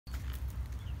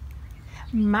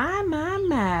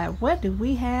My, what do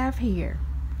we have here?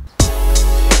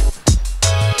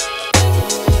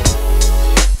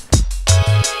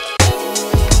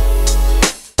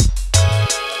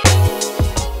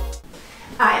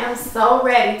 I am so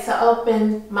ready to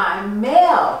open my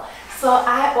mail. So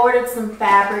I ordered some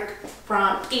fabric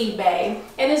from eBay,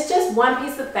 and it's just one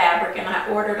piece of fabric, and I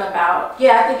ordered about,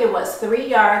 I think it was 3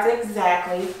 yards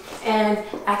exactly, and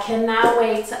I cannot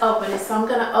wait to open it. So I'm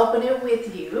gonna open it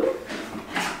with you,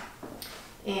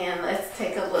 and let's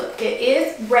take a look. It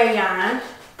is rayon,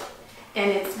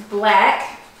 and it's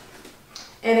black,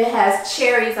 and it has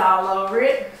cherries all over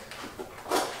it.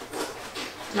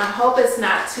 And I hope it's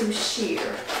not too sheer.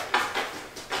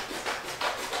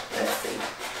 Let's see.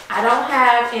 I don't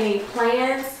have any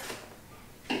plans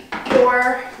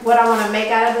for what I want to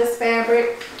make out of this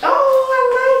fabric. Oh, I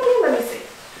like it. Let me see.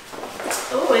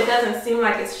 Oh, it doesn't seem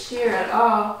like it's sheer at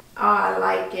all. Oh, I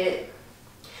like it.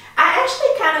 I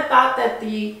actually kind of thought that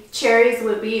the cherries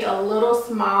would be a little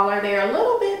smaller. They're a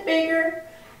little bit bigger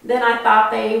than I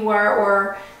thought they were,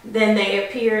 or than they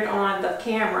appeared on the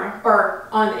camera or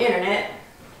on the internet.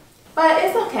 But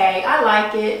it's okay, I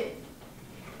like it,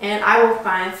 and I will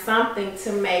find something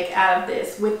to make out of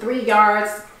this. With 3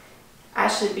 yards, I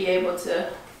should be able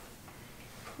to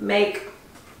make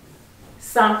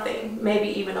something, maybe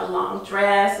even a long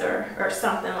dress or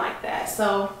something like that.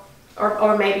 So,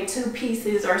 or maybe 2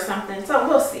 pieces or something, so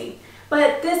we'll see.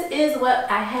 But this is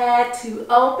what I had to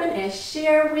open and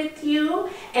share with you.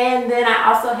 And then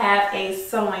I also have a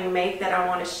sewing make that I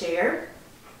want to share.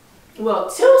 Well,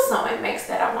 2 sewing makes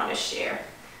that I want to share.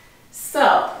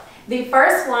 So the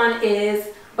first one is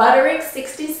Butterick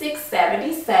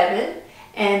 6677,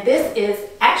 and this is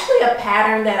actually a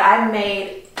pattern that I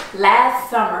made last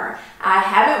summer. I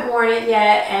haven't worn it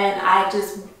yet, and I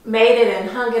just made it and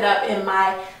hung it up in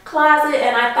my closet,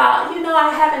 and I thought, you know,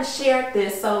 I haven't shared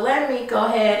this, so let me go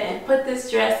ahead and put this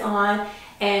dress on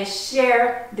and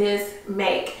share this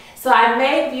make. So I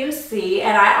made view C,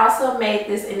 and I also made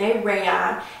this in a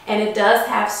rayon, and it does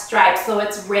have stripes, so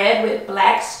it's red with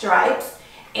black stripes.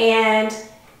 And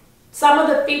some of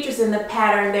the features in the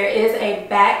pattern, there is a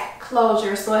back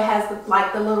closure, so it has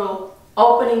like the little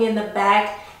opening in the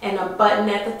back and a button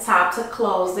at the top to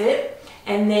close it.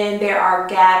 And then there are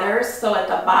gathers, so at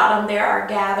the bottom there are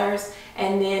gathers,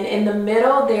 and then in the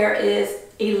middle there is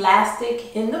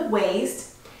elastic in the waist.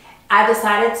 I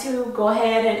decided to go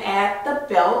ahead and add the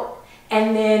belt,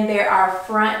 and then there are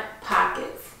front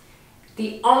pockets.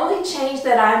 The only change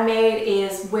that I made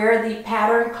is where the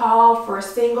pattern called for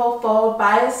single fold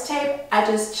bias tape, I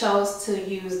just chose to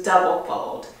use double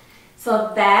fold.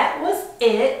 So that was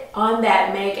it on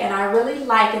that make, and I really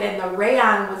like it, and the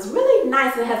rayon was really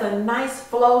nice. It has a nice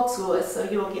flow to it, so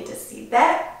you'll get to see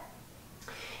that.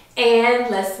 And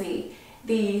let's see,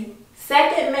 the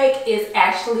second make is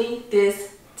actually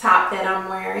this top that I'm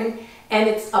wearing, and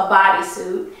it's a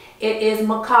bodysuit. It is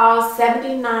McCALL'S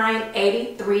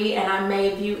 7983, and I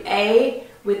made view A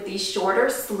with the shorter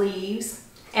sleeves,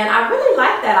 and I really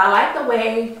like that. I like the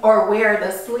way or where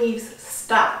the sleeves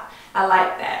stop. I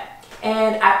like that.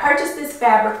 And I purchased this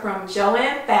fabric from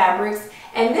Joann Fabrics,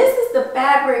 and this is the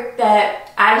fabric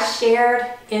that I shared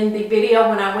in the video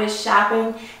when I went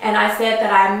shopping, and I said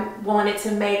that I wanted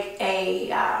to make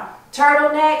a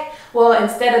turtleneck. Well,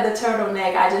 instead of the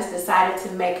turtleneck, I just decided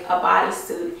to make a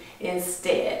bodysuit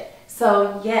instead.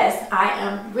 So yes, I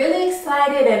am really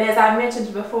excited, and as I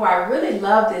mentioned before, I really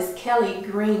love this Kelly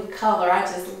green color. I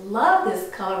just love this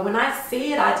color. When I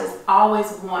see it, I just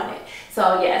always want it.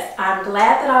 So yes, I'm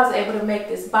glad that I was able to make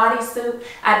this bodysuit.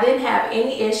 I didn't have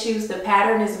any issues. The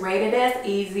pattern is rated as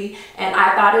easy, and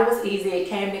I thought it was easy. It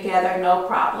came together, no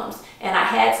problems. And I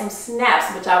had some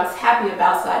snaps, which I was happy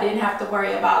about, so I didn't have to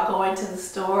worry about going to the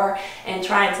store and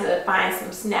trying to find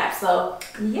some snaps. So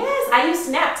yes, I used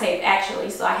snap tape actually.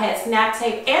 So I had snap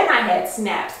tape and I had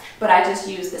snaps, but I just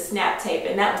used the snap tape,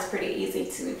 and that was pretty easy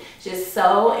to just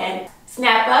sew and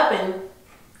snap up, and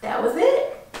that was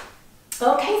it.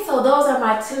 Okay, so those are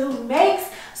my 2 makes.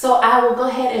 So I will go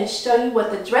ahead and show you what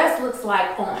the dress looks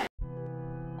like on.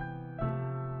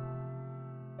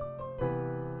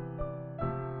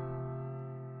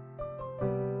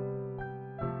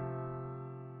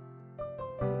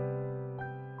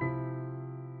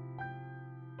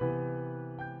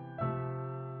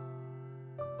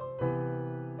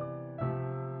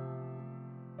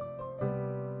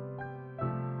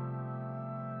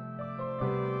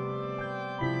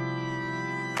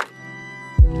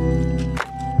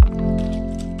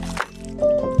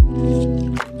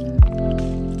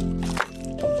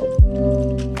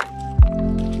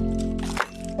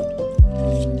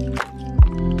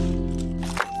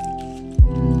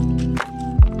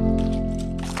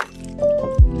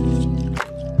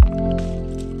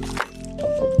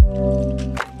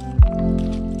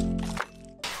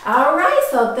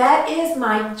 is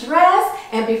my dress.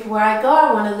 And before I go,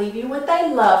 I want to leave you with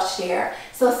a love share.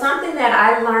 So something that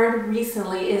I learned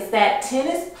recently is that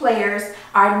tennis players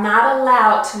are not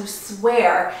allowed to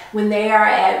swear when they are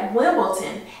at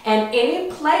Wimbledon. And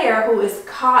any player who is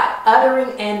caught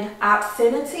uttering an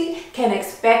obscenity can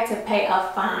expect to pay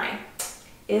a fine.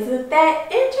 Isn't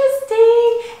that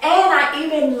interesting? And I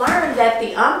even learned that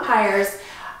the umpires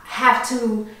have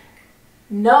to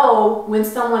know when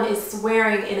someone is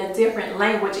swearing in a different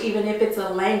language, even if it's a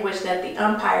language that the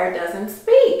umpire doesn't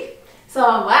speak. So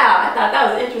wow, I thought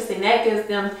that was interesting. That gives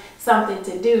them something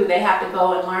to do. They have to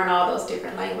go and learn all those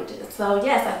different languages. So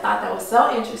yes, I thought that was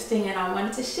so interesting and I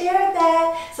wanted to share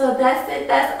that. So that's it,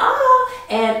 that's all.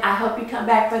 And I hope you come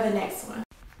back for the next one.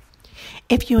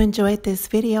 If you enjoyed this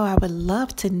video, I would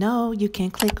love to know. You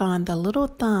can click on the little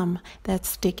thumb that's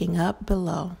sticking up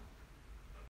below.